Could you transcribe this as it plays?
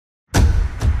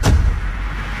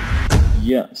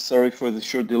Yeah, sorry for the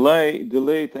short delay.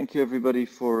 Thank you everybody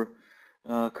for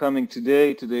coming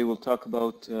today. Today we'll talk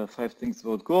about 5 things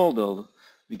about gold. I'll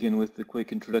begin with a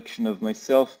quick introduction of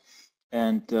myself,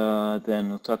 and then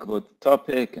we'll talk about the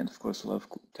topic, and of course we'll have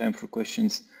time for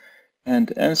questions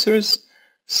and answers.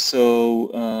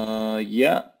 So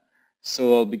yeah,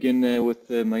 so I'll begin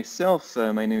with myself.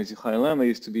 My name is Yochai Lam. I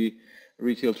used to be a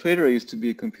retail trader. I used to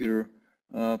be a computer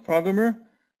programmer.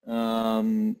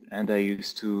 And I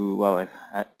used to, well, I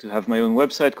had to have my own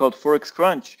website called Forex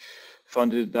Crunch,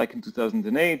 founded it back in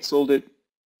 2008, sold it,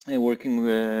 and working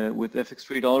with FX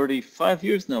Trade already 5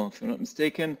 years now, if I'm not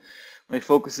mistaken. My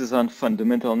focus is on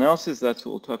fundamental analysis. That's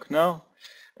what we'll talk now.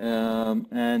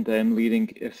 And I'm leading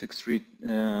FX Trade,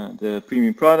 the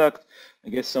premium product. I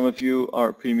guess some of you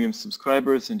are premium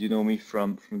subscribers and you know me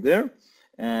from there,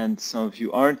 and some of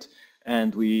you aren't,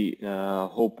 and we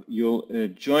hope you'll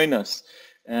join us.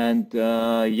 And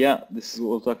yeah, this is what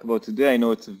we'll talk about today. I know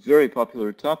it's a very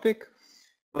popular topic,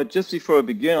 but just before I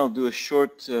begin, I'll do a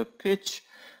short pitch.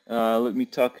 Let me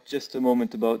talk just a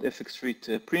moment about FX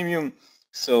Trade Premium.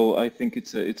 So I think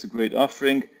it's a great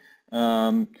offering,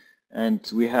 and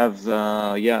we have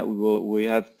yeah, we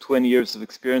have 20 years of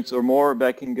experience or more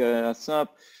backing us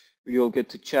up. You'll get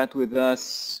to chat with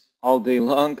us all day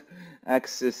long,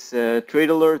 access trade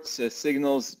alerts,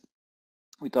 signals.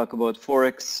 We talk about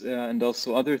Forex and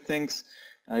also other things.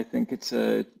 I think it's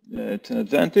an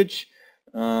advantage.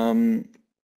 Oh,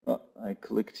 I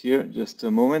clicked here, just a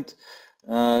moment.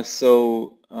 Yeah,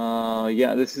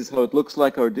 this is how it looks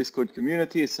like, our Discord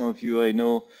community. Some of you I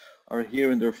know are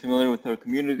here and they're familiar with our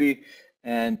community.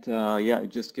 And yeah, you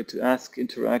just get to ask,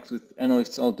 interact with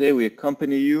analysts all day. We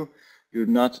accompany you. You're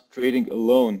not trading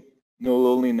alone. No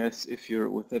loneliness if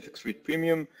you're with FX Trade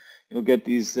Premium. You'll get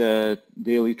these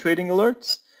daily trading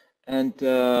alerts and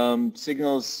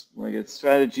signals. We get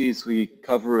strategies. We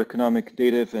cover economic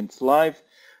data events live.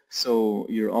 So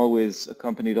you're always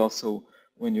accompanied also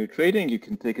when you're trading. You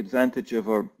can take advantage of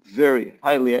our very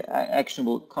highly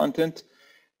actionable content.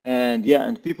 And yeah,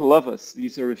 and people love us.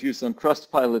 These are reviews on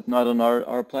Trustpilot, not on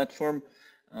our platform.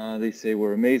 They say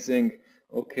we're amazing.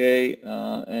 Okay,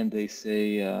 and they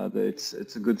say that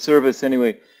it's a good service.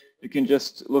 Anyway, you can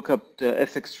just look up the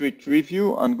FX Trade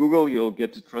Review on Google. You'll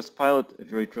get to Trustpilot, a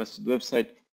very trusted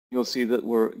website. You'll see that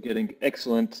we're getting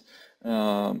excellent,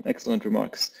 excellent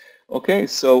remarks. Okay,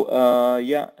 so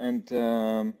yeah, and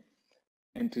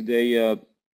today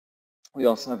we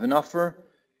also have an offer.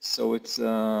 So it's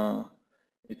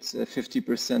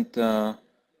 50%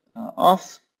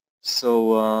 off.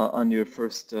 So on your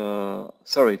first,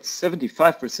 sorry, it's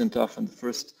 75% off on the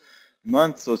first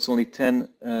month. So it's only $10,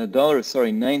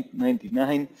 sorry,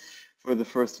 $9.99 for the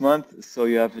first month. So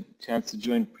you have a chance to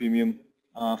join Premium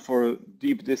for a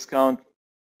deep discount.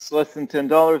 It's less than $10,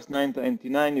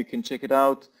 $9.99. You can check it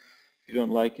out. If you don't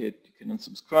like it, you can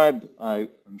unsubscribe.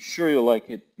 I'm sure you'll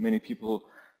like it. Many people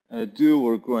do.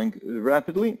 We're growing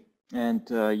rapidly. And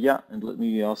yeah, and let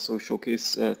me also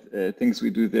showcase things we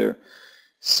do there.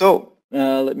 So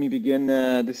let me begin.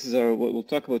 This is what we'll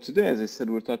talk about today. As I said,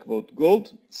 we'll talk about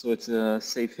gold. So it's a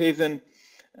safe haven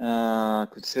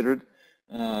considered,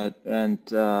 and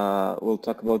we'll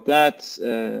talk about that.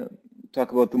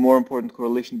 Talk about the more important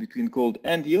correlation between gold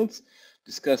and yields.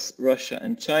 Discuss Russia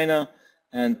and China,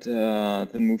 and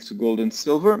then move to gold and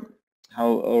silver,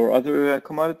 or other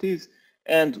commodities,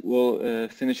 and we'll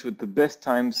finish with the best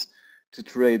times to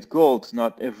trade gold.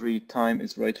 Not every time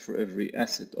is right for every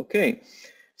asset. Okay,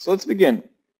 so let's begin.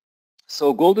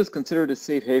 So gold is considered a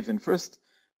safe haven. First,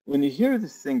 when you hear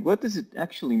this thing, what does it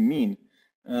actually mean?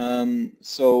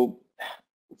 So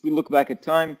if we look back at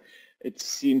time, it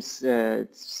seems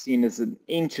it's seen as an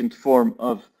ancient form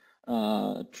of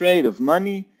trade, of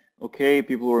money. Okay,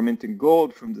 people were minting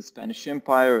gold from the Spanish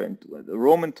Empire and the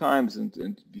Roman times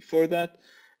and before that.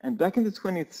 And back in the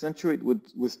 20th century, it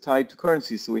was tied to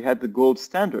currencies. So we had the gold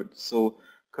standard. So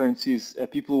currencies,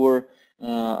 people were,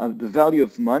 the value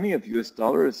of money, of US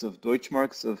dollars, of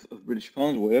Deutschmarks, of British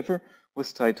pounds, whatever,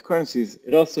 was tied to currencies.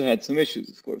 It also had some issues,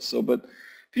 of course. So, but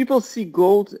people see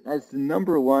gold as the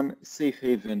 #1 safe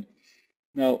haven.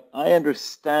 Now, I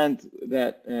understand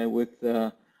that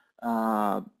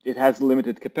it has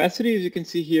limited capacity, as you can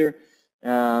see here.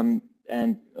 And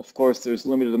of course, there's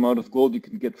limited amount of gold you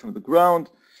can get from the ground.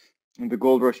 In the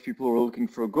gold rush, people were looking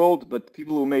for gold, but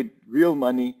people who made real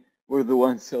money were the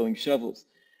ones selling shovels.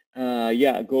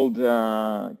 Yeah, gold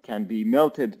can be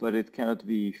melted, but it cannot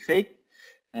be faked.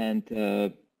 And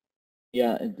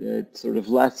yeah, it sort of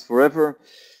lasts forever.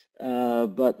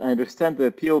 But I understand the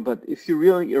appeal. But if you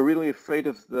really are really afraid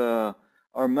of the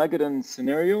Armageddon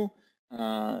scenario,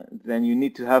 then you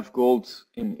need to have gold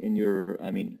in your,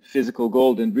 physical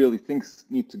gold, and really things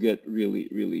need to get really,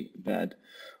 really bad.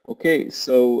 Okay,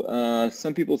 so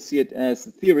some people see it as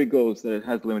the theory goes that it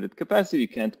has limited capacity. You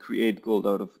can't create gold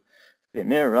out of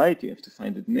thin air, right? You have to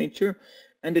find it in nature,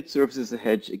 and it serves as a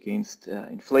hedge against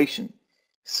inflation.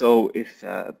 So if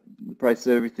the price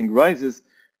of everything rises,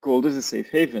 gold is a safe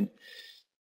haven.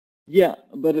 Yeah,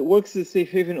 but it works as a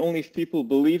safe haven only if people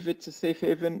believe it's a safe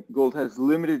haven. Gold has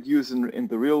limited use in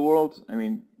the real world. I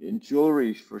mean, in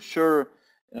jewelry for sure,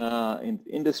 in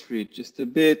industry just a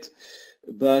bit,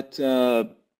 but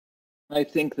I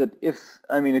think that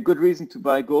a good reason to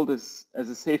buy gold as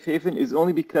a safe haven is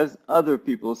only because other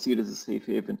people see it as a safe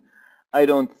haven. I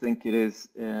don't think it is.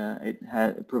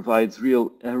 It provides a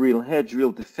real hedge,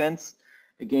 real defense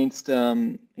against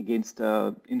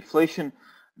inflation,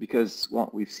 because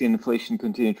we've seen inflation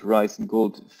continue to rise and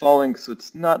gold falling, so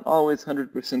it's not always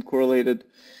 100% correlated.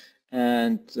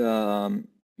 And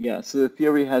yeah, so the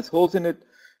theory has holes in it.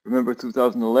 Remember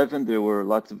 2011, there were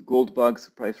lots of gold bugs,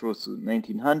 the price rose to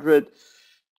 1900,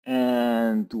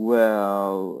 and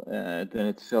then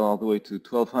it fell all the way to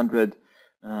 1200,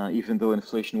 even though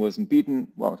inflation wasn't beaten.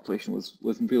 Well, inflation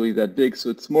wasn't really that big, so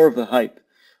it's more of a hype.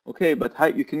 Okay, but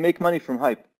hype, you can make money from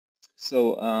hype.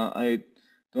 So I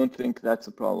don't think that's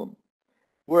a problem.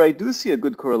 Where I do see a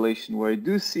good correlation, where I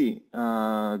do see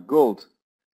gold,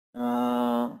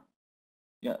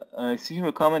 yeah, I see here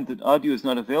a comment that audio is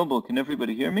not available. Can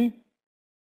everybody hear me?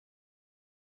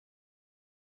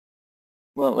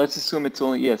 Well, let's assume it's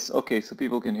only yes. Okay, so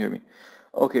people can hear me.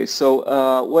 Okay,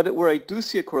 so where I do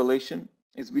see a correlation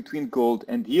is between gold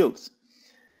and yields.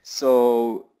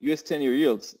 So US 10-year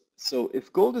yields. So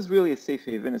if gold is really a safe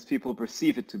haven, as people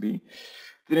perceive it to be,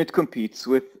 then it competes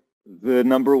with the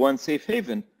 #1 safe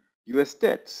haven, US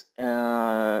debt,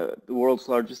 the world's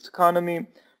largest economy.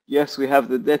 Yes, we have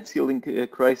the debt ceiling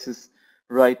crisis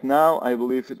right now. I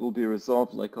believe it will be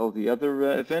resolved like all the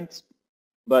other events.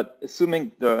 But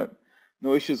assuming there are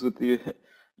no issues with the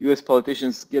US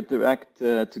politicians get their act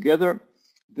together,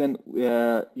 then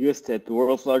US debt, the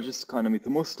world's largest economy, the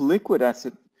most liquid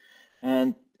asset,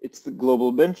 and it's the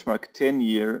global benchmark,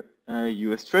 10-year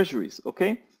US treasuries,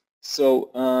 okay? So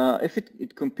if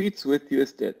it competes with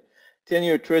US debt,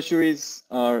 10-year treasuries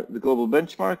are the global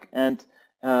benchmark, and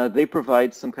they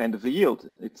provide some kind of a yield.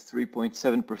 It's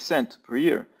 3.7% per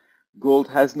year. Gold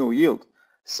has no yield.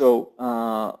 So,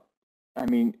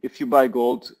 if you buy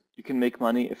gold, you can make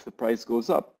money if the price goes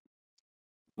up.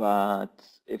 But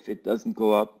if it doesn't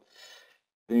go up,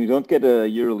 then you don't get a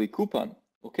yearly coupon,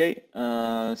 okay?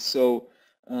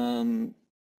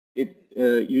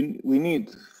 We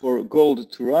need, for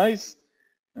gold to rise,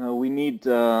 we need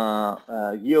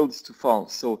yields to fall.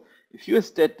 So if US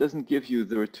debt doesn't give you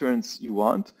the returns you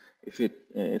want, if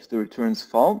the returns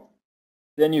fall,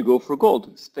 then you go for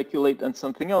gold. Speculate on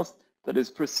something else that is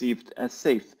perceived as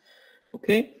safe.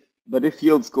 Okay, but if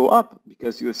yields go up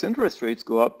because US interest rates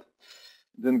go up,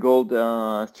 then gold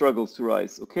struggles to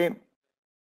rise. Okay,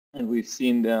 and we've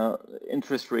seen the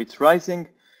interest rates rising,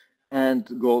 and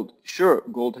gold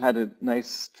had a nice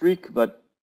streak, but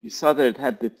you saw that it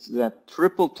had that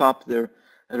triple top there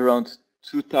at around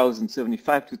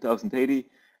 2075, 2080,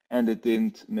 and it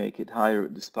didn't make it higher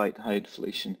despite high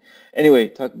inflation.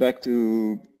 Anyway, back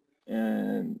to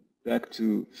 10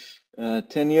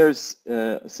 years.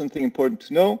 Something important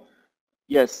to know.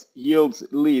 Yes, yields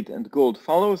lead and gold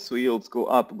follows. So yields go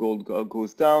up, gold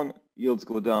goes down. Yields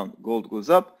go down, gold goes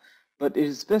up. But it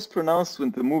is best pronounced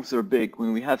when the moves are big,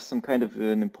 when we have some kind of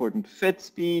an important Fed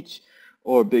speech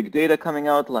or big data coming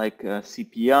out like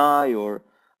CPI or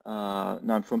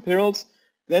non-farm payrolls.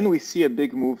 Then we see a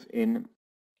big move in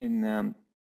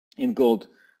gold.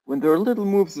 When there are little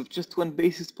moves of just 1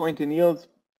 basis point in yields,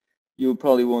 you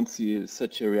probably won't see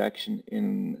such a reaction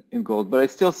in gold. But I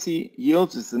still see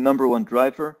yields as the #1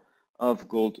 driver of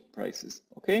gold prices.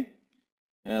 Okay,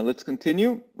 let's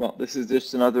continue. Well, this is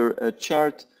just another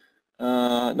chart.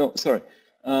 No, sorry.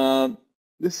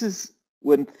 This is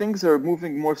when things are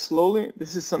moving more slowly.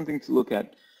 This is something to look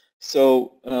at.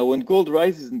 So when gold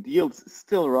rises and yields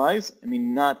still rise,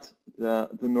 not the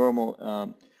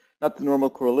normal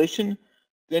correlation,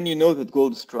 then you know that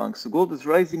gold is strong. So gold is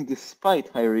rising despite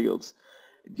higher yields.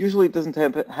 It usually doesn't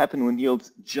happen when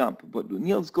yields jump, but when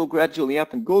yields go gradually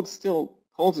up and gold still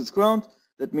holds its ground,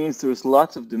 that means there's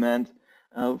lots of demand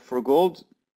for gold,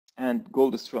 and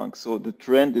gold is strong. So the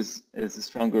trend is a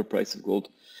stronger price of gold.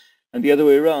 And the other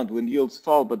way around, when yields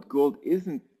fall but gold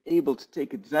isn't able to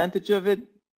take advantage of it,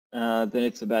 then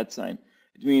it's a bad sign.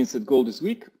 It means that gold is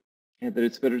weak and that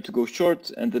it's better to go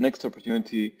short, and the next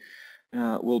opportunity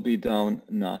will be down,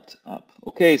 not up.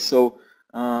 Okay, so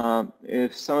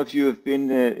If some of you have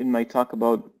been in my talk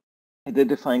about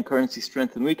identifying currency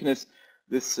strength and weakness,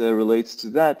 this relates to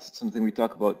that. It's something we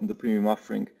talk about in the premium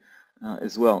offering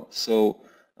as well. So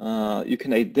you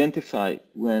can identify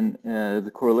when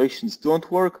the correlations don't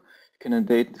work. You can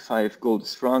identify if gold is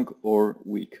strong or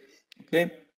weak.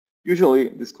 Okay. Usually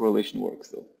this correlation works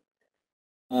though.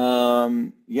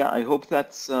 Yeah, I hope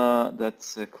that's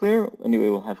clear. Anyway,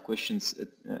 we'll have questions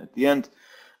at the end.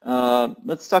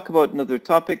 Let's talk about another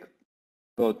topic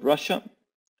about Russia.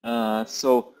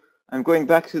 So I'm going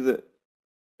back to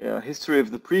the history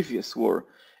of the previous war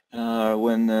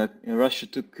when Russia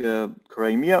took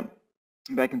Crimea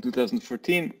back in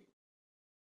 2014.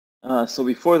 So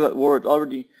before that war,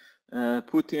 already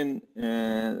Putin,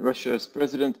 Russia's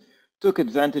president, took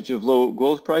advantage of low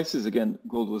gold prices. Again,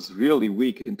 gold was really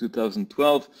weak in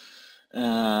 2012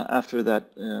 after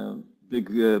that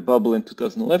big bubble in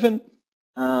 2011,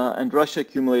 and Russia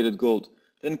accumulated gold.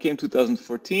 Then came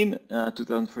 2014.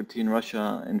 2014,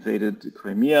 Russia invaded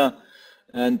Crimea,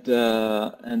 and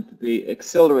they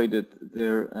accelerated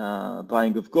their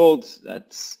buying of gold.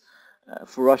 That's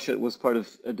for Russia, it was part of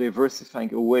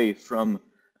diversifying away from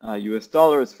U.S.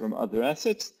 dollars, from other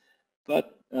assets,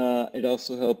 but it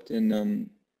also helped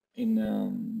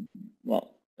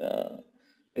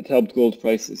it helped gold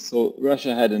prices. So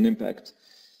Russia had an impact.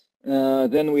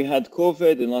 Then we had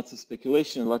COVID and lots of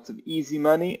speculation, lots of easy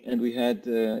money, and we had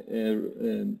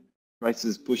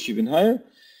prices push even higher.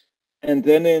 And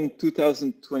then in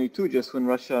 2022, just when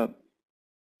Russia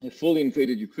fully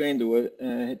invaded Ukraine,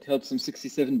 it held some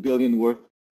 67 billion worth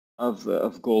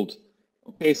of gold.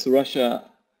 Okay, so Russia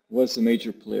was a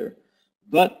major player.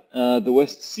 But the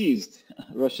West seized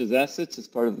Russia's assets as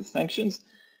part of the sanctions,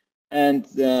 and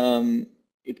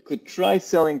it could try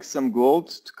selling some gold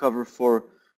to cover for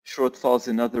shortfalls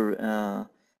in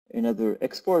other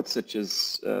exports, such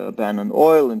as ban on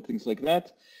oil and things like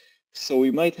that. So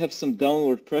we might have some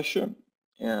downward pressure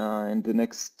in the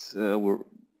next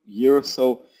year or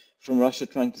so from Russia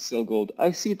trying to sell gold.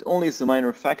 I see it only as a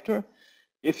minor factor.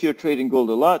 If you're trading gold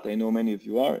a lot, I know many of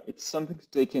you are, it's something to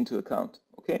take into account,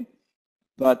 okay?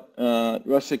 But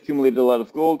Russia accumulated a lot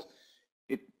of gold.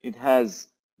 It has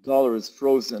dollars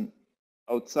frozen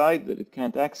outside that it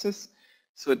can't access,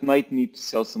 so it might need to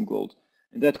sell some gold.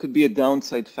 And that could be a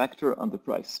downside factor on the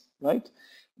price, right?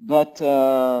 But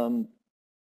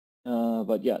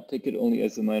yeah, take it only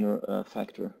as a minor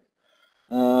factor.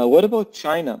 What about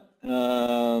China?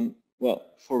 Well,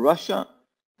 for Russia,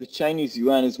 the Chinese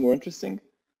yuan is more interesting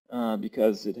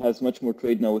because it has much more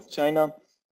trade now with China,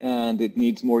 and it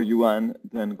needs more yuan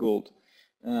than gold.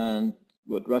 And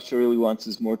what Russia really wants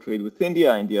is more trade with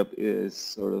India. India is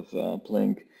sort of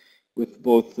playing with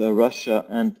both Russia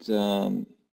and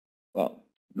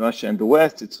Russia and the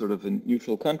West. It's sort of a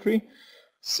neutral country.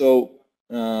 So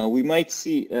we might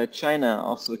see China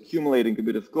also accumulating a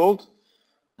bit of gold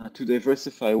to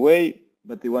diversify away,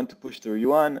 but they want to push their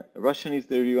yuan. Russia needs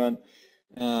their yuan.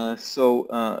 So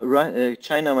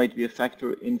China might be a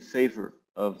factor in favor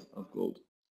of gold.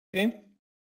 Okay.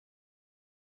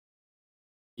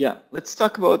 Yeah, let's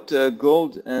talk about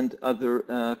gold and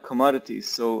other commodities.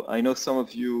 So I know some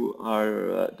of you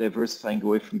are diversifying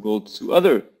away from gold to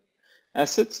other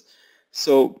assets.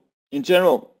 So in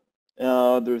general,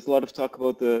 there's a lot of talk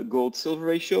about the gold-silver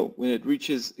ratio. When it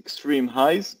reaches extreme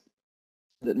highs,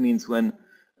 that means when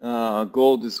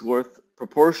gold is worth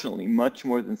proportionally much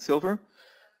more than silver,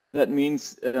 that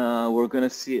means we're going to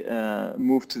see a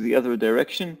move to the other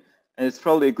direction, and it's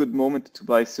probably a good moment to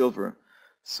buy silver.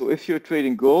 So if you're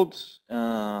trading gold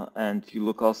and you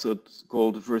look also at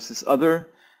gold versus other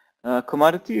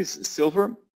commodities,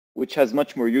 silver, which has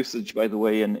much more usage, by the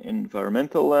way, in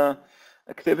environmental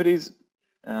activities.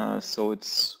 So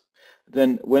it's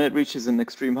then when it reaches an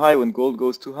extreme high, when gold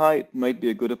goes too high, it might be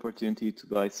a good opportunity to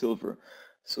buy silver.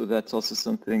 So that's also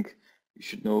something you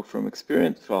should know from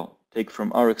experience, well, take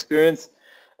from our experience.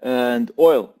 And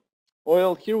oil.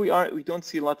 Oil, here we don't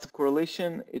see lots of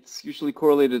correlation. It's usually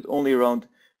correlated only around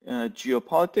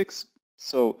geopolitics.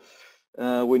 So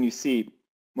when you see,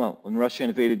 well, when Russia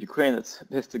invaded Ukraine, that's the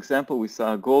best example. We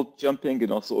saw gold jumping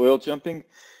and also oil jumping,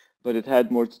 but it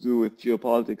had more to do with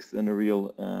geopolitics than a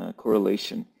real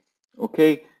correlation.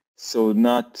 Okay, so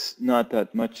not that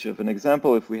much of an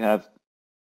example. If we have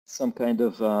some kind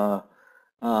of,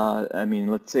 I mean,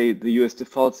 let's say the US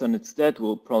defaults on its debt,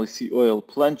 we'll probably see oil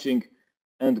plunging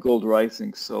and gold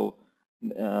rising. So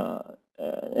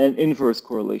an inverse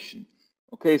correlation.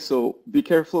 Okay, so be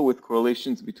careful with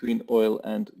correlations between oil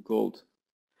and gold.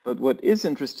 But what is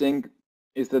interesting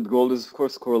is that gold is, of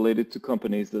course, correlated to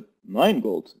companies that mine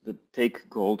gold, that take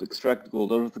gold, extract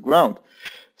gold out of the ground.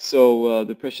 So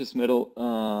the precious metal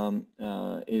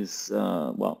is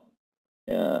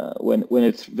when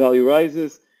its value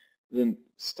rises, then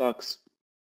stocks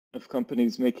of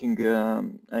companies making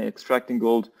extracting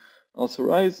gold also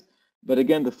rise. But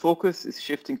again, the focus is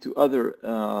shifting to other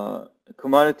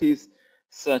commodities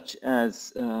such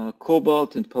as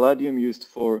cobalt and palladium used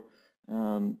for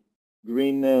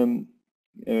green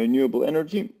renewable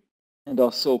energy, and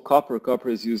also copper. Copper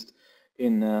is used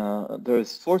in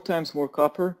there's 4 times more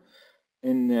copper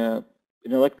in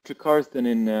electric cars than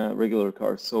in regular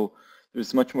cars. So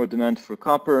there's much more demand for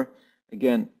copper.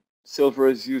 Again, silver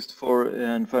is used for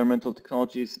environmental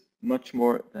technologies much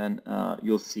more than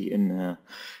you'll see in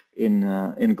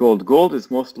gold. Gold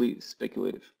is mostly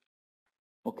speculative.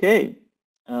 Okay,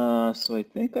 so I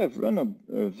think I've run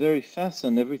very fast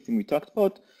on everything we talked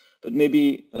about, but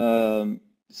maybe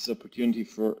this is an opportunity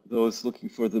for those looking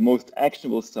for the most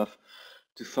actionable stuff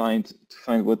to find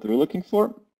what they're looking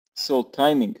for. So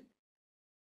timing.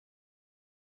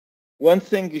 One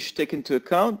thing you should take into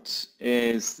account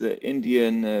is the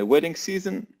Indian wedding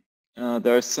season.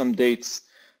 There are some dates,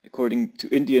 according to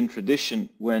Indian tradition,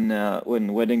 when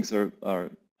weddings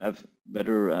have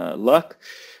better luck,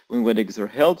 when weddings are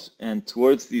held, and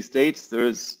towards these dates there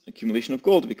is accumulation of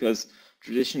gold because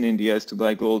tradition in India is to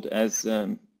buy gold as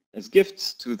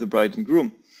gifts to the bride and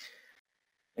groom.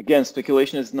 Again,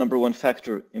 speculation is the #1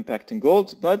 factor impacting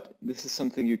gold, but this is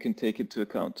something you can take into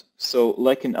account. So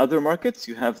like in other markets,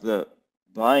 you have the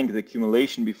buying, the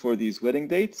accumulation before these wedding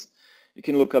dates. You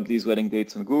can look up these wedding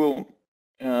dates on Google,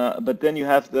 but then you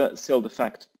have the sell de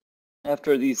facto.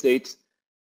 After these dates,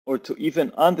 or to even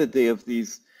on the day of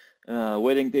these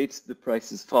wedding dates, the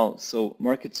prices fall. So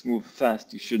markets move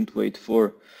fast. You shouldn't wait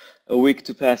for a week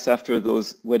to pass after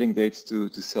those wedding dates to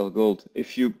sell gold.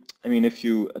 If you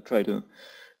try to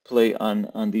play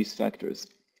on these factors.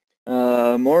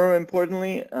 More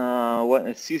importantly, what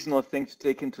a seasonal thing to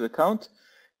take into account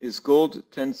is gold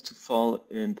tends to fall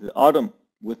in the autumn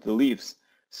with the leaves.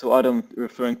 So autumn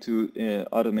referring to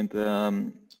autumn in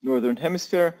the northern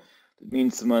hemisphere. That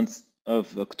means the months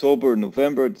of October,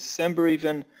 November, December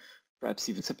even, perhaps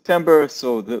even September.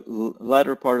 So the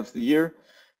latter part of the year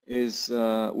is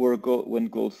when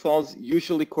gold falls,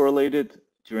 usually correlated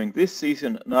during this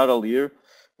season, not all year,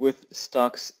 with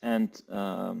stocks and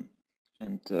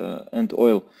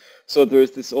oil. So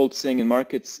there's this old saying in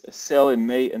markets: sell in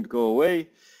May and go away.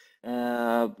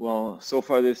 Well, so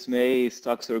far this May,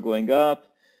 stocks are going up,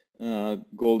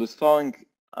 gold is falling,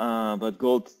 but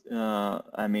gold,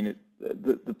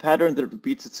 the pattern that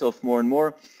repeats itself more and more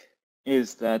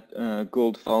is that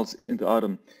gold falls in the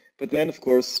autumn. But then, of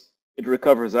course, it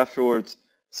recovers afterwards.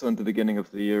 So in the beginning of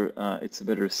the year, it's a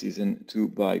better season to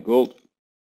buy gold.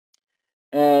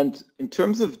 And in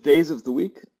terms of days of the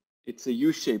week, it's a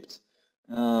U-shaped.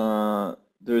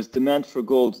 There's demand for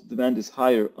gold. Demand is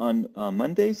higher on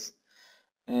Mondays,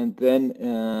 and then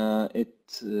it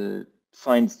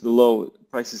finds the low.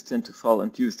 Prices tend to fall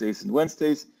on Tuesdays and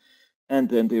Wednesdays, and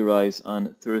then they rise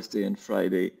on Thursday and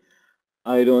Friday.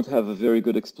 I don't have a very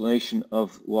good explanation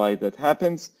of why that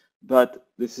happens, but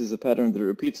this is a pattern that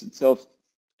repeats itself,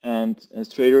 and as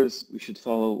traders, we should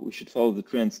follow the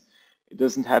trends. It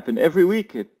doesn't happen every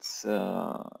week. It's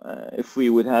if we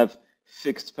would have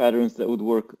fixed patterns that would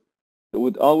work, that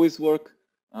would always work,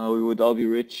 we would all be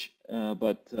rich.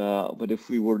 But if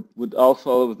we would all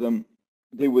follow them,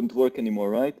 they wouldn't work anymore,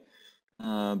 right?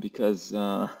 Because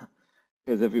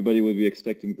everybody would be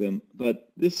expecting them.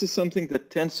 But this is something that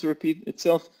tends to repeat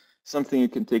itself. Something you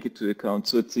can take into account.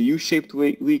 So it's a U-shaped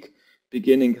week,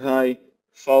 beginning high,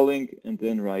 falling, and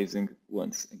then rising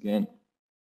once again.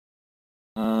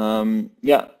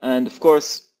 Yeah, and of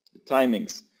course,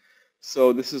 timings.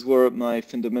 So this is where my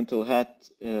fundamental hat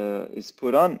is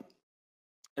put on.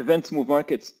 Events move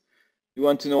markets. You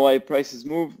want to know why prices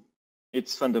move?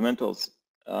 It's fundamentals.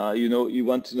 You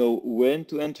want to know when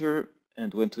to enter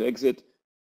and when to exit.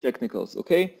 Technicals,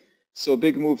 okay? So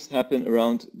big moves happen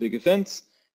around big events.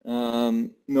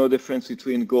 No difference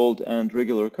between gold and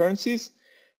regular currencies.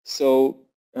 So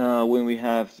when we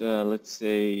have, let's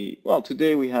say, well,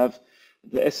 today we have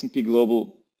the S&P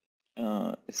Global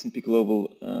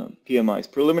PMIs,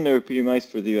 preliminary PMIs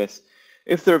for the US.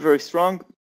 If they're very strong,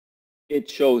 it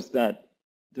shows that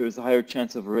there's a higher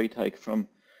chance of a rate hike from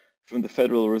the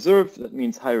Federal Reserve. That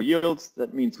means higher yields.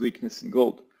 That means weakness in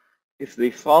gold. If they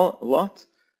fall a lot,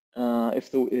 if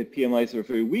the PMIs are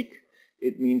very weak,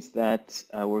 it means that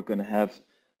we're going to have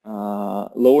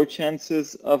lower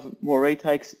chances of more rate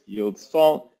hikes, yields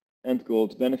fall, and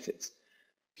gold benefits.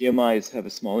 PMIs have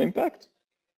a small impact,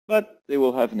 but they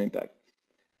will have an impact.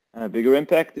 Bigger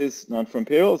impact is non-farm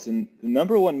payrolls, and the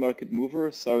number one market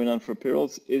mover, sorry, non-farm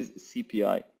payrolls, is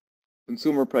CPI.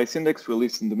 Consumer Price Index,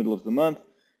 released in the middle of the month,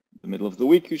 the middle of the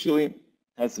week usually,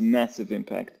 has a massive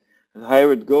impact. The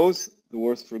higher it goes, the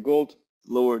worse for gold.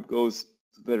 The lower it goes,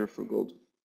 the better for gold.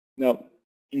 Now,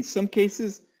 in some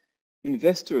cases,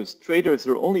 investors, traders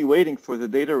are only waiting for the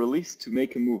data release to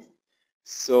make a move.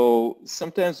 So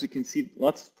sometimes we can see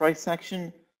lots of price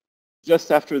action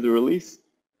just after the release,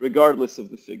 regardless of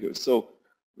the figure. So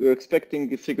we're expecting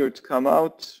the figure to come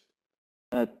out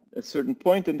at a certain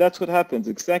point, and that's what happens,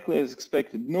 exactly as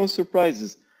expected. No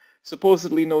surprises.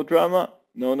 Supposedly no drama.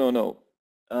 No.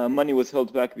 Money was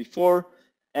held back before,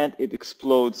 and it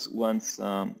explodes once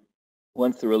the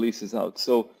release is out.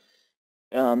 So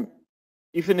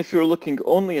even if you're looking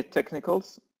only at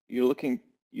technicals, you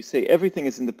say everything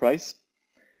is in the price,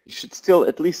 you should still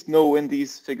at least know when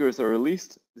these figures are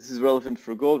released. This is relevant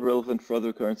for gold, relevant for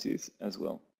other currencies as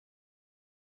well.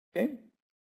 Okay.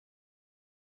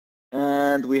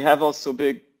 And we have also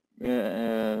big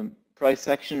price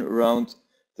action around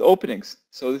the openings.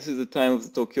 So this is the time of the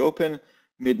Tokyo Open,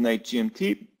 midnight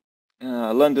GMT.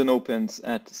 London opens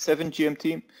at 7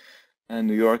 GMT and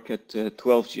New York at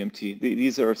 12 GMT.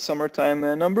 These are summertime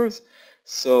numbers.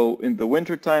 So in the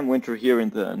winter time, winter here in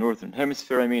the Northern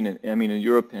Hemisphere, I mean in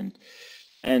Europe and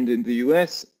in the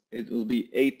US, it will be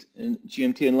 8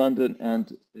 GMT in London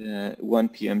and 1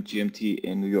 p.m. GMT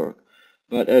in New York.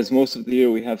 But as most of the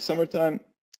year we have summertime,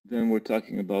 then we're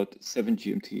talking about 7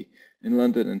 GMT in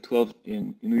London and 12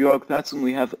 in New York. That's when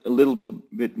we have a little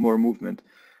bit more movement.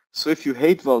 So if you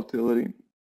hate volatility,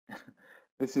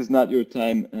 this is not your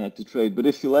time to trade. But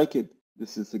if you like it,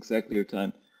 this is exactly your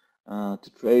time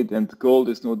to trade. And gold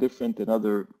is no different than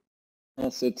other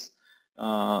assets.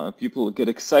 People get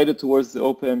excited towards the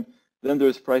open, then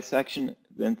there's price action,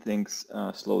 then things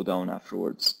slow down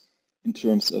afterwards in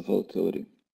terms of volatility.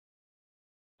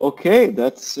 Okay,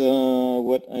 that's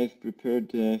what I've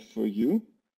prepared for you.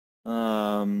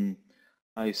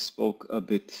 I spoke a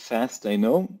bit fast, I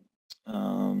know,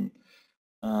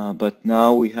 but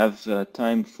now we have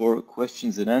time for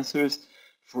questions and answers.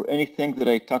 For anything that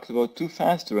I talked about too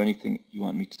fast or anything you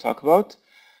want me to talk about,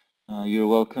 you're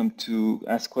welcome to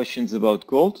ask questions about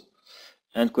gold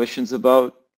and questions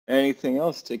about anything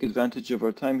else. Take advantage of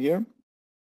our time here.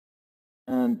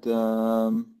 And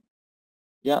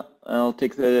yeah, I'll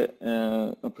take the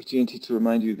opportunity to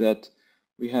remind you that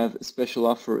we have a special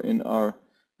offer in our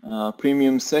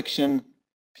premium section.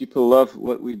 People love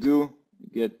what we do.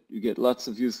 You get lots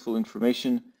of useful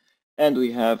information, and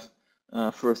we have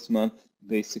first month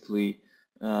basically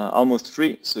almost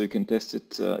free, so you can test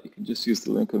it. You can just use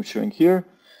the link I'm showing here.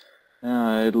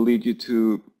 It'll lead you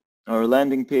to our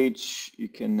landing page. You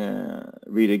can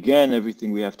read again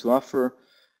everything we have to offer,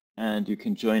 and you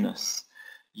can join us.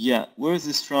 Yeah, where's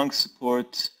the strong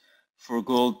support for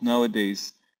gold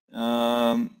nowadays?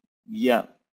 Yeah,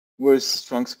 where's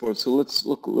strong support? So let's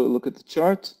look at the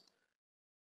chart.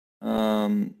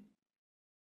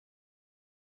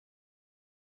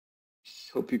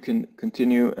 Hope you can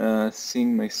continue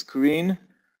seeing my screen.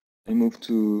 I move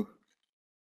to.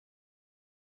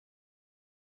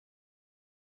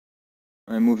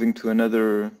 I'm moving to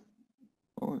another.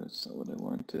 Oh, that's not what I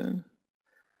wanted.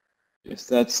 Yes,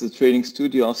 that's the Trading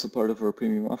Studio, also part of our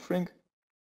premium offering.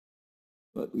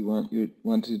 But you want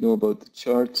to know about the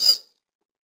charts.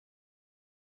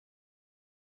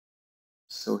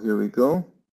 So here we go.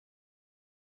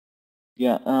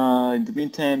 Yeah, in the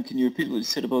meantime, can you repeat what you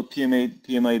said about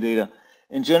PMI data?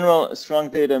 In general, strong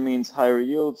data means higher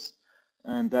yields,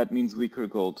 and that means weaker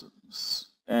gold.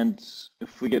 And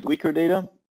if we get weaker data,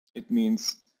 it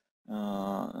means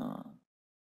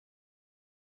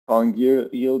falling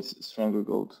yields, stronger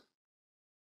gold.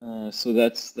 So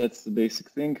that's the basic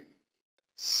thing.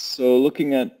 So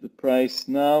looking at the price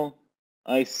now,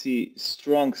 I see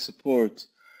strong support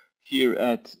here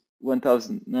at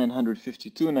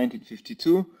 1952,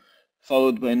 1952,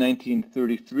 followed by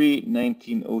 1933,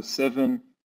 1907,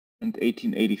 and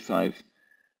 1885.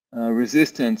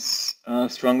 Resistance,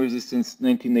 strong resistance,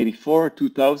 1984,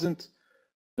 2000,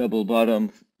 double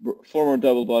bottom, former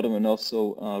double bottom, and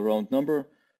also round number.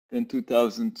 Then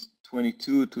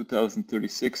 2022,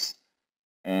 2036,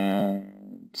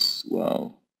 and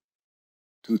well,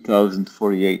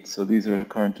 2048. So these are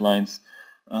current lines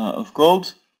of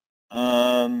gold.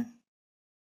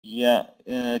 Yeah,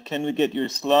 can we get your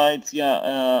slides? Yeah,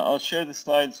 I'll share the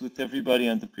slides with everybody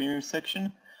on the premium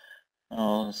section.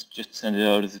 I'll just send it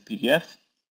out as a PDF.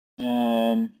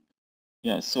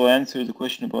 Yeah, so I answered the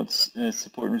question about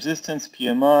support and resistance,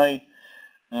 PMI.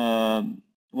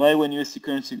 Why when USD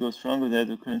currency goes stronger, the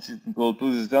other currencies in gold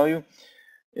loses value?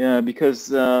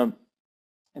 because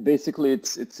basically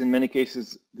it's in many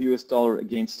cases the US dollar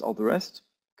against all the rest.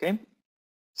 Okay,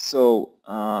 so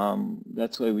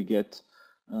that's why we get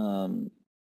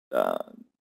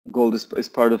gold is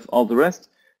part of all the rest.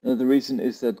 The reason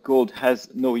is that gold has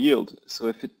no yield, so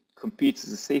if it competes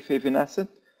as a safe haven asset,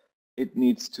 it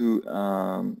needs to.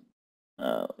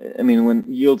 I mean, when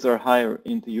yields are higher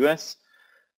in the US,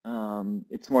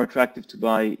 it's more attractive to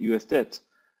buy US debt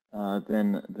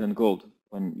than gold.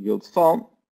 When yields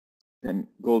fall, then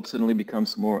gold suddenly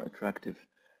becomes more attractive.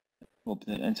 Hope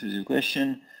that answers your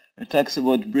question. It talks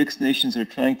about BRICS nations are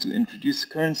trying to introduce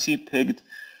currency pegged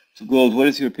to gold. What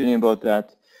is your opinion about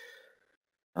that?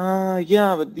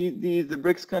 Yeah, but the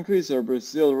BRICS countries are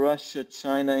Brazil, Russia,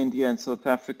 China, India, and South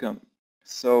Africa.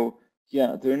 So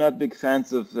yeah, they're not big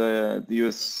fans of the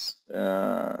US,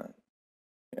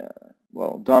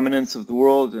 well, dominance of the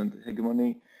world and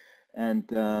hegemony, and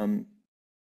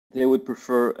they would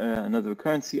prefer another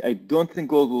currency. I don't think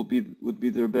gold would be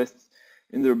their best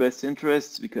in their best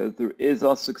interests, because there is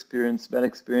also bad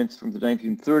experience from the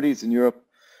 1930s in Europe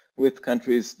with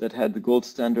countries that had the gold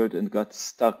standard and got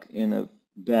stuck in a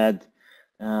bad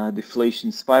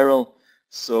deflation spiral.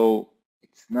 So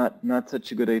it's not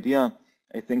such a good idea.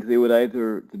 I think they would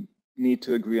either need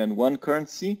to agree on one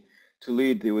currency to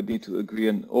lead. They would need to agree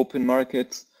on open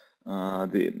markets.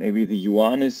 Maybe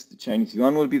the Chinese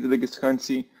yuan will be the biggest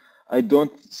currency. I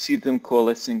don't see them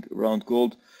coalescing around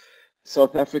gold.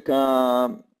 South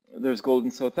Africa, there's gold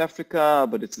in South Africa,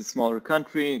 but it's a smaller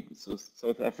country, so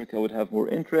South Africa would have more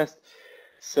interest.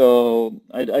 So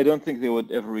I don't think they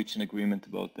would ever reach an agreement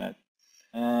about that.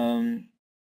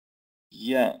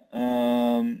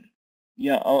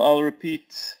 I'll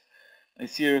repeat. I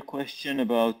see a question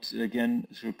about, again,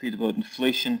 to repeat about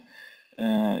inflation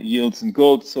yields and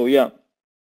gold. So yeah,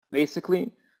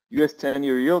 basically, US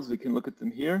 10-year yields, we can look at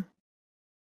them here.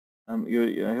 I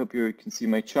hope you can see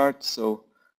my chart. So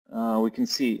we can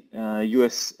see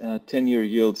US 10-year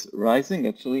yields rising.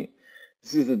 Actually,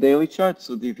 this is the daily chart.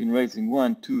 So they've been rising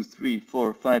 1, 2, 3,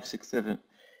 4, 5, 6, 7,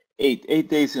 8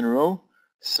 days in a row.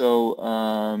 So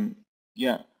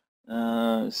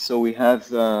so we have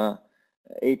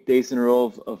 8 days in a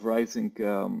row of rising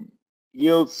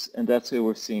yields, and that's why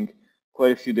we're seeing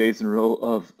quite a few days in a row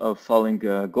of falling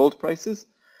gold prices.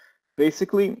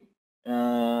 Basically,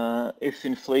 if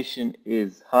inflation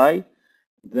is high,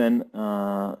 then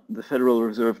the Federal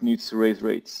Reserve needs to raise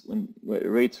rates. When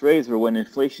rates raise, or when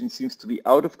inflation seems to be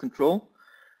out of control,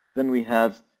 then we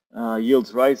have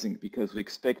yields rising, because we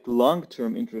expect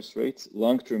long-term interest rates,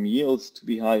 long-term yields to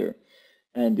be higher.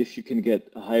 And if you can get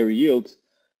a higher yield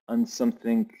on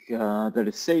something that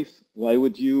is safe, why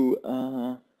would you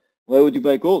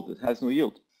buy gold that has no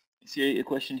yield? I see a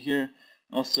question here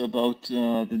also about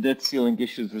the debt ceiling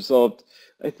issues resolved.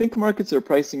 I think markets are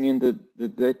pricing in that the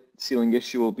debt ceiling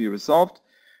issue will be resolved.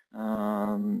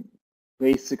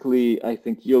 Basically, I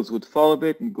think yields would fall a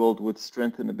bit and gold would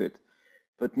strengthen a bit,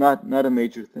 but not a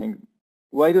major thing.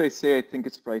 Why do I say I think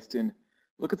it's priced in?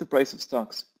 Look at the price of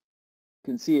stocks.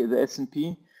 You can see the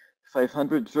S&P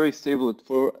 500 very stable at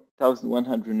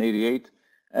 4,188.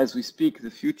 As we speak, the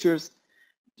futures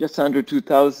just under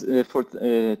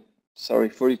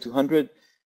 4,200.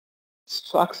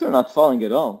 Stocks are not falling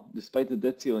at all, despite the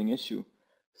debt ceiling issue.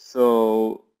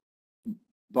 So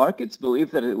markets believe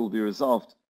that it will be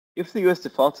resolved. If the US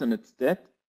defaults on its debt,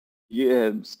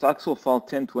 stocks will fall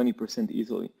 10-20%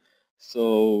 easily.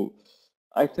 So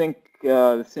I think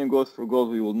the same goes for gold.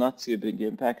 We will not see a big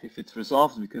impact if it's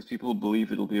resolved, because people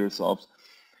believe it'll be resolved.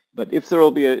 But if there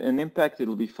will be an impact,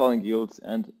 it'll be falling yields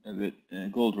and a bit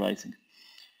gold rising.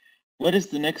 What is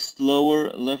the next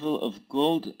lower level of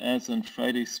gold? As on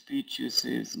Friday's speech,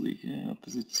 USA is leaking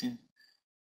opposite.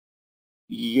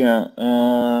 Yeah,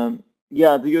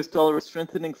 the US dollar is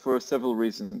strengthening for several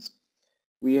reasons.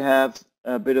 We have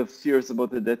a bit of fears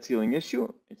about the debt ceiling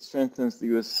issue. It strengthens the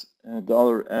US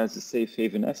dollar as a safe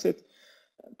haven asset.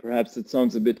 Perhaps it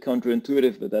sounds a bit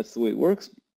counterintuitive, but that's the way it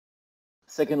works.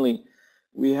 Secondly,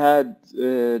 we had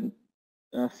a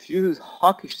few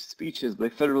hawkish speeches by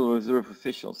Federal Reserve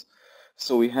officials.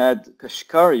 So we had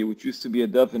Kashkari, which used to be a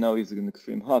dove, and now he's an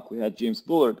extreme hawk. We had James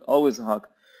Bullard, always a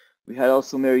hawk. We had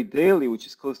also Mary Daly, which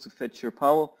is close to Fed Chair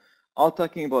Powell, all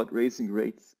talking about raising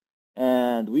rates.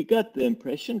 And we got the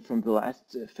impression from the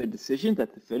last Fed decision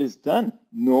that the Fed is done.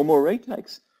 No more rate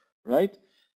hikes, right?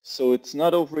 So it's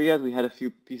not over yet. We had a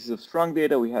few pieces of strong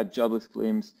data. We had jobless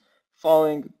claims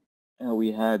falling.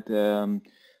 We had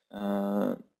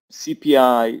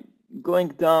CPI going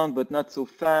down, but not so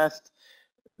fast.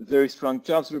 Very strong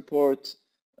jobs report.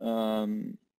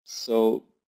 So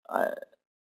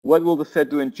What will the Fed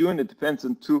do in June? It depends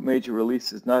on two major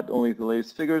releases, not only the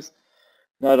latest figures,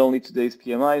 not only today's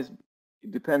PMIs.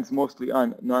 It depends mostly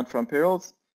on non-farm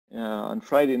payrolls on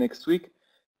Friday next week,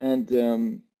 and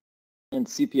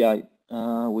CPI,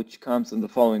 which comes in the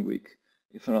following week,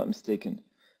 if I'm not mistaken.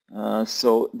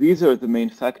 So these are the main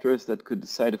factors that could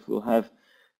decide if we'll have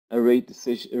a rate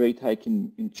hike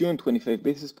in June, 25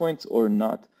 basis points or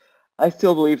not. I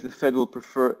still believe the Fed will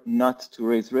prefer not to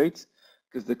raise rates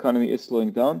because the economy is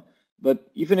slowing down. But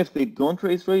even if they don't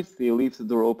raise rates, they leave the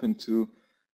door open to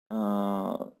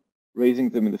raising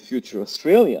them in the future.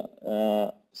 Australia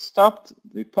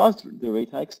they paused the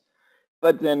rate hikes,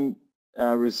 but then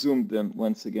resumed them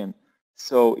once again.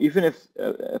 So even if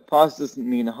a pause doesn't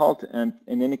mean a halt, and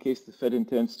in any case, the Fed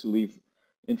intends to leave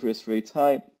interest rates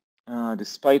high,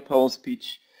 despite Powell's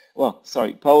speech.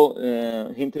 Powell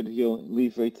hinted he'll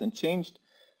leave rates unchanged,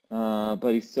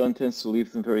 but he still intends to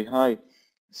leave them very high.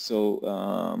 So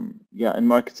yeah, and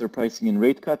markets are pricing in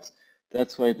rate cuts.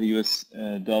 That's why the US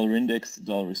dollar index, the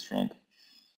dollar is strong.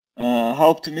 How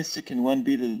optimistic can one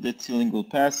be that the debt ceiling will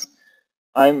pass?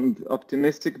 I'm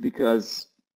optimistic because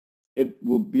it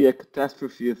will be a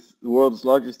catastrophe if the world's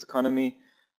largest economy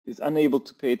is unable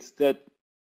to pay its debt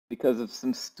because of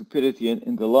some stupidity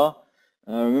in the law.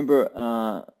 Remember,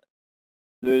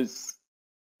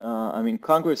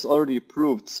 Congress already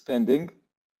approved spending,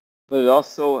 but it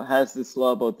also has this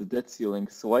law about the debt ceiling.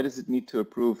 So why does it need to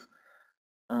approve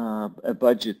a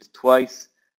budget twice?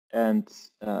 And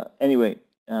anyway,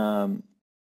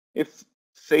 if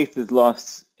faith is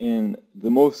lost in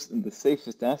the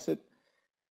safest asset,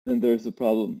 then there's a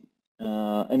problem.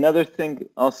 Another thing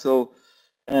also,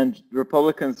 and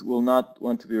Republicans will not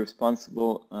want to be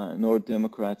responsible, nor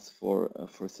Democrats, for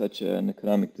such an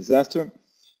economic disaster.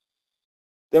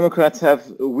 Democrats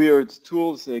have weird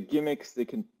tools, gimmicks. They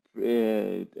can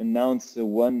announce a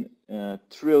 1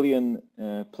 trillion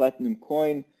platinum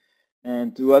coin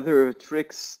and do other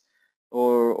tricks,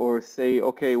 or say,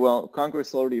 okay, well,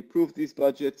 Congress already approved these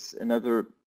budgets, and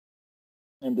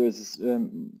there's this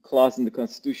clause in the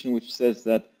Constitution which says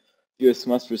that the U.S.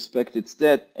 must respect its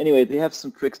debt. Anyway, they have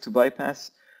some tricks to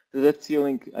bypass the debt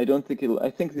ceiling. I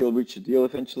think they'll reach a deal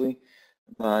eventually.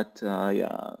 But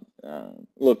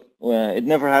look, it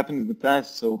never happened in the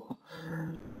past, so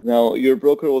now your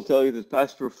broker will tell you that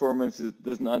past performance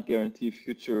does not guarantee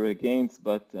future gains,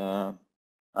 but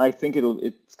I think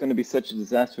it's going to be such a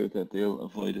disaster that they'll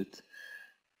avoid it.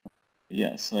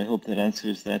 Yeah, so I hope that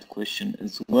answers that question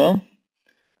as well.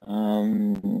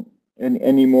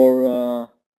 Any more?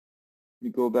 Let me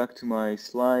go back to my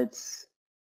slides.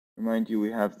 Remind you,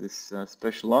 we have this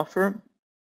special offer.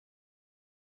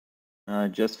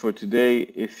 Just for today,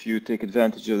 if you take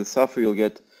advantage of this offer, you'll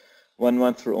get 1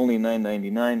 month for only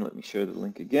 $9.99. Let me share the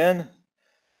link again.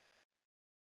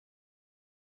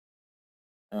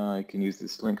 You can use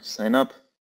this link to sign up.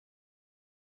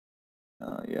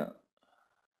 Yeah.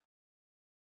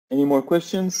 Any more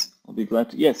questions? I'll be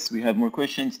glad to. Yes, we have more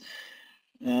questions.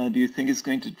 Do you think it's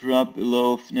going to drop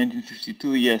below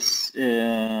 1952? Yes,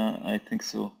 I think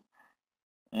so.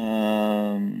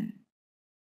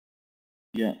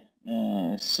 Yeah.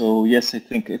 So yes, I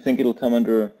think it'll come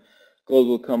under, gold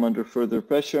will come under further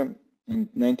pressure. And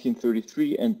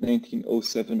 1933 and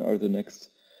 1907 are the next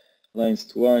lines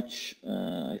to watch.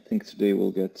 I think today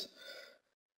we'll get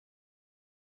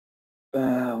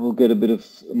a bit of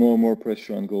more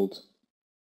pressure on gold,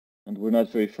 and we're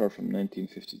not very far from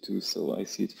 1952, so I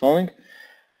see it falling.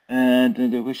 And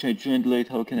I wish I joined late.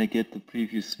 How can I get the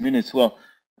previous minutes? Well,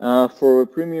 for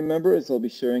premium members, I'll be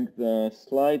sharing the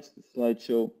slides, the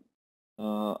slideshow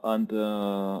on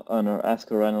our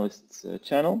Ask Our Analysts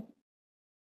channel,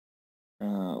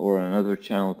 or another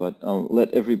channel, but I'll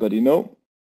let everybody know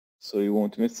so you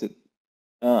won't miss it.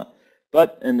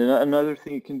 But another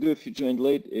thing you can do if you joined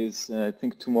late is I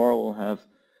think tomorrow we'll have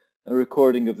a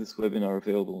recording of this webinar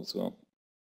available as well.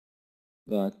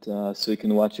 But so you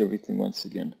can watch everything once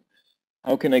again.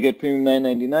 How can I get premium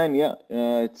 $9.99? Yeah,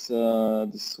 it's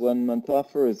this 1 month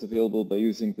offer is available by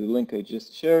using the link I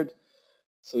just shared.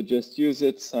 So just use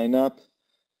it, sign up,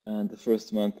 and the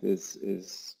first month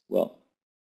is well,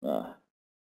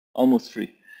 almost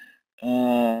free.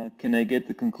 Can I get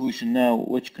the conclusion now?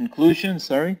 Which conclusion?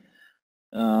 Sorry.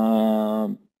 I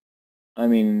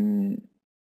mean,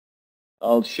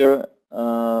 I'll share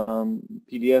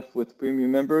PDF with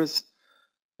premium members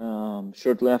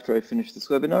shortly after I finish this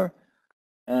webinar,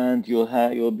 and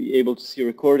you'll be able to see a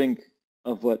recording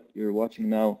of what you're watching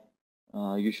now.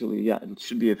 Usually, yeah, it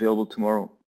should be available tomorrow.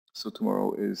 So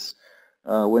tomorrow is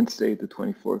Wednesday, the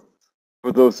 24th.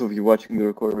 For those of you watching the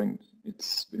recording,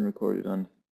 it's been recorded on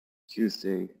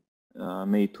Tuesday,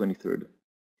 May 23rd.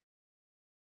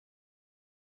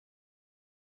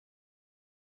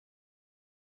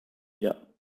 Yeah.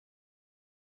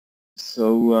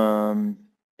 So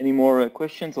any more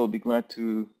questions? I'll be glad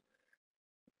to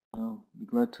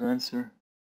answer.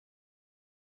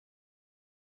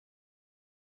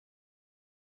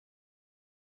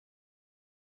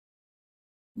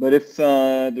 But if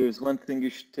there's one thing you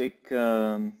should take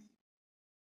from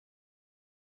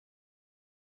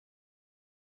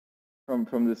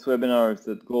this webinar is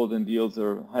that gold and yields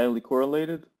are highly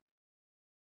correlated,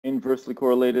 inversely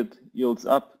correlated, yields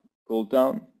up, gold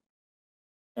down,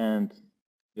 and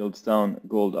yields down,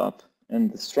 gold up.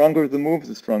 And the stronger the move,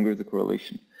 the stronger the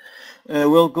correlation.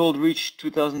 Will gold reach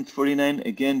 2049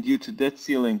 again due to debt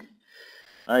ceiling?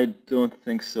 I don't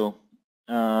think so.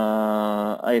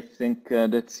 I think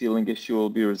that ceiling issue will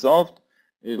be resolved.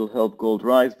 It'll help gold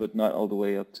rise, but not all the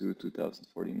way up to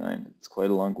 2049. It's quite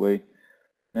a long way.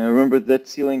 Remember that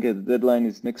ceiling, the deadline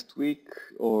is next week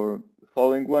or the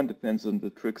following one, depends on the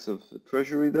tricks of the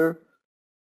Treasury there.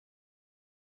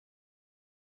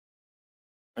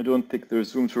 I don't think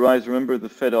there's room to rise. Remember, the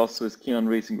Fed also is keen on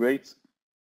raising rates.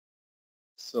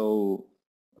 So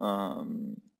at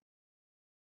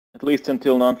least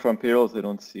until non-farm payrolls, I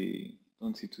don't see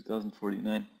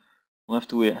 2049. We'll have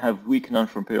to have weak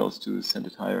non-farm payrolls to send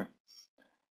it higher.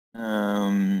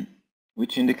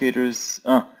 Which indicators?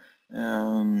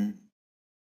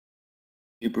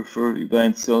 You prefer you buy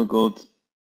and sell gold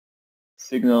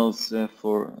signals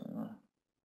for?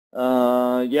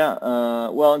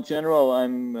 Well, in general,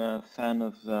 I'm a fan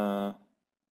of well,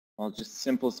 just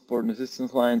simple support and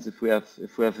resistance lines. If we have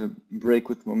a break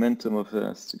with momentum of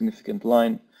a significant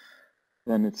line,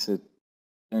 then it's a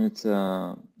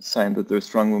sign that there's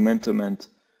strong momentum and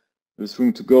there's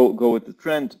room to go with the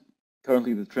trend.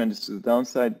 Currently, the trend is to the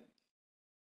downside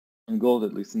on gold,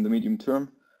 at least in the medium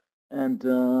term. And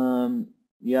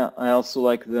yeah, I also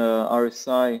like the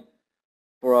RSI,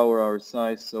 4-hour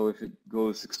RSI. So if it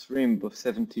goes extreme above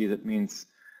 70, that means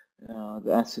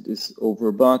the asset is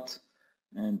overbought,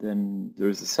 and then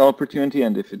there's a sell opportunity.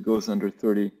 And if it goes under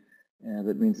 30,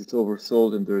 that means it's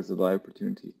oversold and there's a buy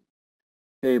opportunity.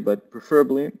 Okay, but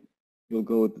preferably you'll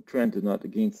go with the trend and not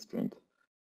against the trend,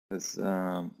 because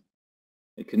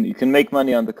you can make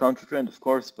money on the counter trend, of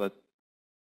course, but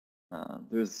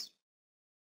there's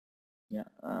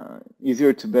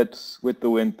easier to bet with the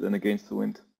wind than against the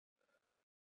wind.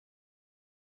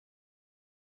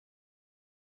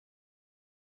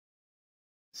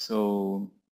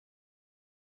 So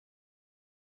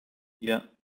yeah.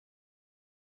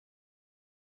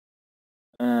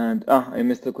 And I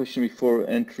missed a question before.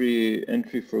 Entry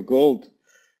for gold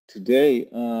today.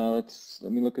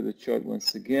 Let me look at the chart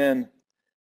once again.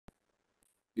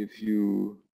 If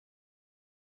you,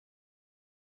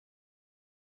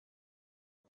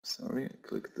 sorry, I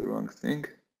clicked the wrong thing.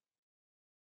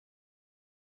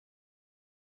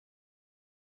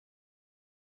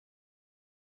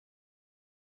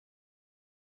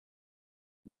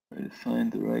 Try to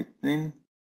find the right thing.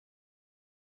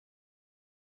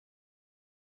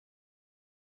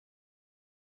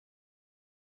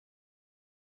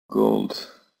 Gold.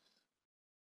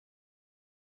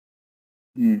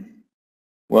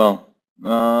 Well,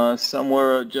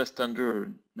 somewhere just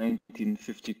under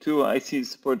 1952. I see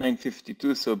support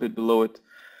 952, so a bit below it,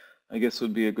 I guess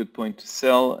would be a good point to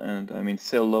sell. And I mean,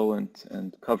 sell low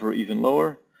and cover even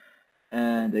lower.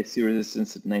 And I see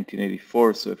resistance at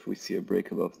 1984. So if we see a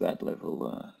break above that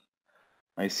level,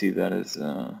 I see that as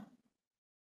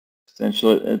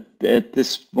potential. At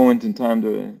this moment in time,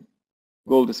 the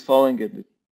gold is falling.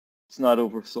 It's not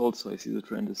oversold, so I see the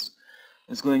trend is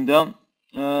going down.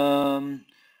 Do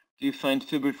you find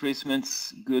Fib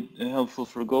retracements good, helpful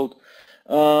for gold?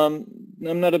 I'm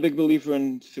not a big believer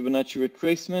in Fibonacci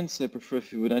retracements. I prefer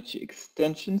Fibonacci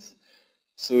extensions.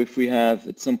 So if we have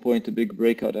at some point a big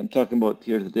breakout, I'm talking about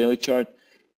here the daily chart.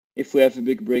 If we have a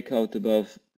big breakout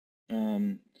above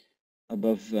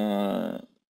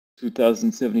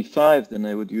 2075, then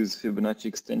I would use Fibonacci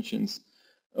extensions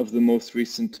of the most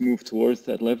recent move towards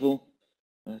that level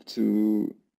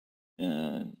to,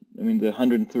 I mean, the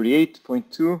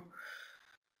 138.2,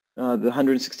 the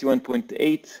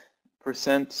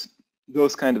 161.8%.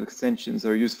 Those kind of extensions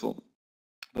are useful,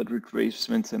 but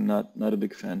retracements I'm not a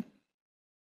big fan.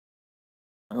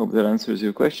 I hope that answers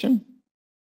your question.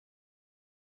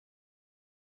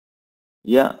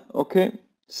 Yeah, okay.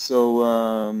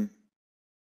 So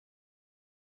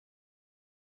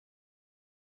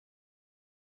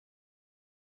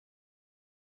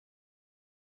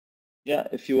yeah,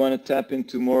 if you want to tap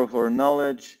into more of our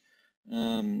knowledge,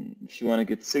 if you want to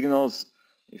get signals,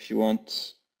 if you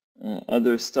want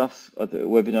other stuff, other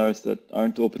webinars that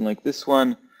aren't open like this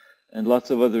one, and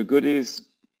lots of other goodies,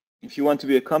 if you want to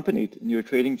be accompanied in your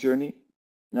trading journey,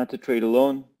 not to trade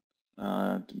alone,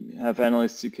 to have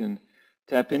analysts you can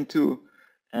tap into,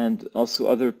 and also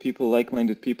other people,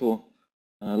 like-minded people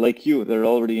like you that are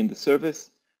already in the service,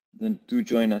 then do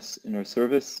join us in our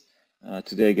service.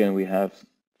 Today, again, we have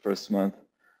first month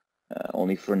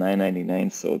only for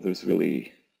 $9.99, so there's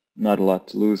really not a lot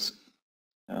to lose.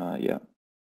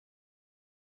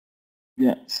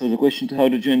 Yeah. So the question to how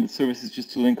to join the service is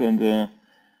just to link on the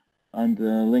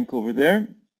link over there.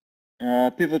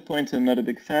 Pivot points, I'm not a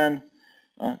big fan.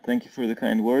 Thank you for the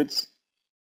kind words.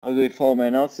 How do they follow my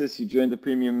analysis? You join the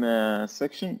premium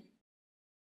section,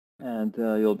 and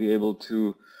you'll be able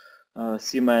to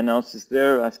see my analysis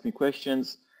there, ask me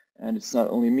questions. And it's not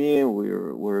only me,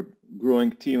 we're a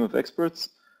growing team of experts,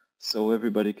 so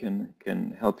everybody can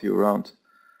help you around.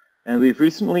 And we've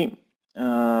recently,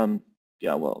 we've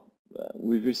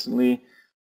recently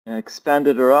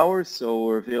expanded our hours, so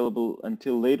we're available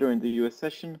until later in the US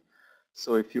session.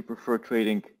 So if you prefer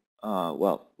trading,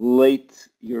 late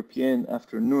European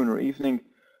afternoon or evening,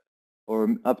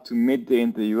 or up to midday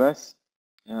in the US,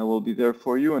 we'll be there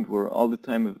for you, and we're all the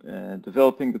time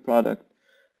developing the product,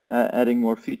 adding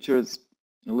more features,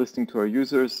 listening to our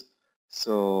users.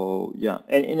 So yeah,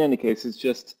 and in any case, it's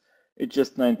just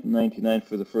 $9.99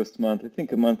 for the first month. I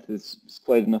think a month is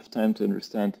quite enough time to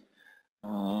understand.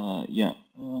 So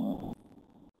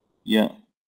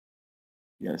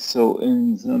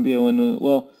in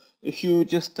Zambia, if you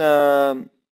just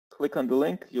click on the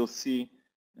link, you'll see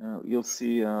you'll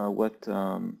see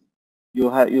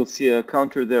a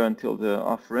counter there until the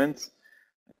offer ends.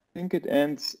 I think it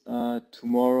ends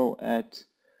tomorrow at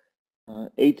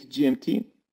 8 GMT.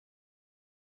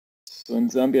 So in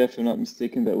Zambia, if I'm not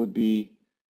mistaken, that would be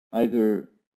either,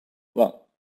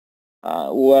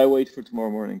 I wait for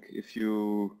tomorrow morning. If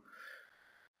you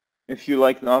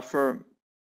like the offer,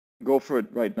 go for it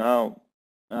right now.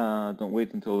 Don't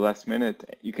wait until the last minute.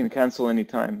 You can cancel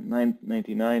anytime.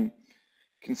 $9.99. You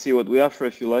can see what we offer.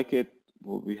 If you like it,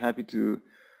 we'll be happy to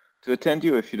attend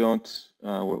you. If you don't,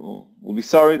 we'll be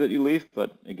sorry that you leave,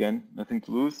 but again, nothing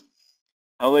to lose.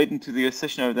 How late into the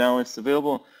session are the analysts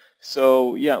available?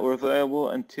 So yeah, we're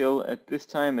available until, at this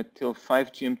time, until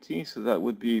 5 GMT, so that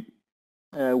would be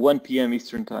 1 p.m.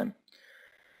 Eastern time.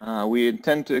 We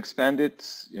intend to expand it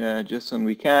just when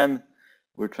we can.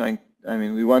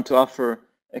 We want to offer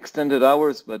extended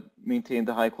hours, but maintain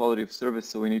the high quality of service,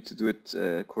 so we need to do it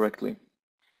correctly.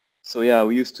 So yeah,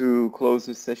 we used to close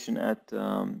this session at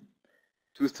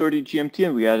 2:30 GMT,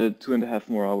 and we added 2.5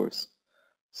 more hours.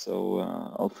 So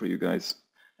all for you guys.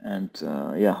 And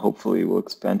hopefully we'll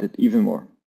expand it even more.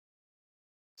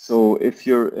 So if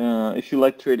you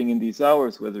like trading in these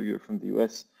hours, whether you're from the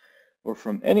US or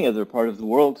from any other part of the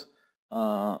world,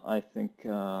 I think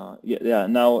now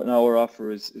our offer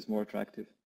is more attractive.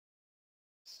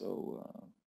 So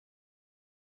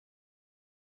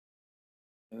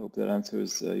I hope that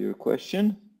answers your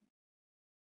question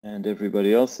and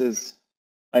everybody else's.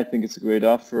 I think it's a great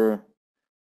offer,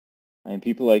 and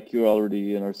people like you are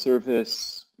already in our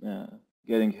service,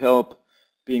 getting help,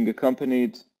 being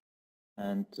accompanied,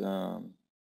 and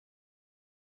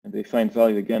they find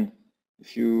value. Again,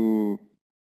 if you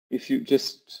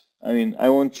just, I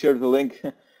won't share the link.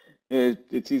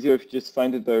 It's easier if you just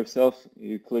find it by yourself.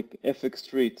 You click FX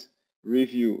Street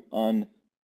review on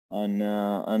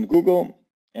Google,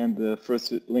 and the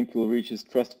first link you'll reach is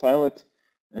Trustpilot,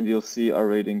 and you'll see our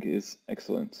rating is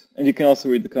excellent. And you can also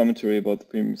read the commentary about the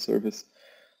premium service,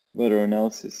 about our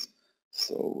analysis.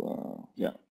 So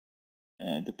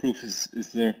the proof is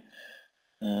there.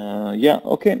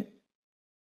 Okay.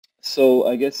 So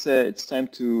I guess it's time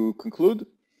to conclude.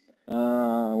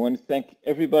 I want to thank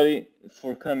everybody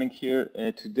for coming here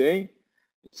today.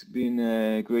 It's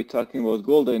been great talking about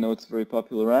gold. I know it's a very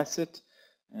popular asset,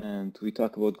 and we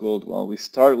talk about gold. Well, we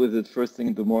start with it first thing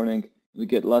in the morning. We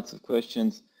get lots of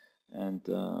questions, and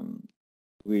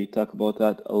we talk about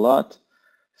that a lot.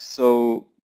 So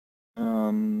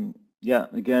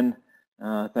again,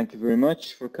 thank you very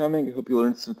much for coming. I hope you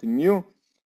learned something new.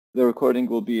 The recording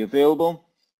will be available.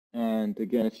 And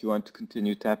again, if you want to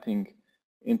continue tapping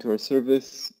into our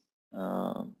service,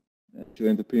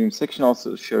 join the premium section.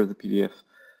 Also share the PDF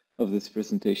of this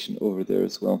presentation over there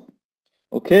as well.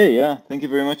 Okay, thank you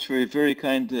very much for your very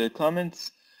kind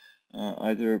comments,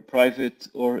 either private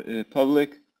or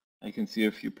public. I can see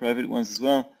a few private ones as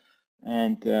well.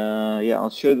 And I'll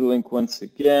share the link once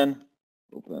again.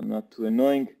 Hope I'm not too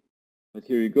annoying, but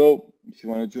here you go if you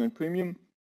want to join premium.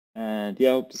 And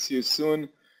hope to see you soon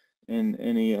in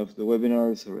any of the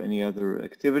webinars or any other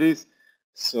activities.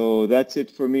 So that's it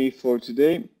for me for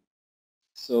today.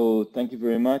 So thank you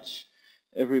very much.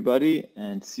 everybody,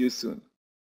 and see you soon.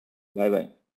 Bye bye.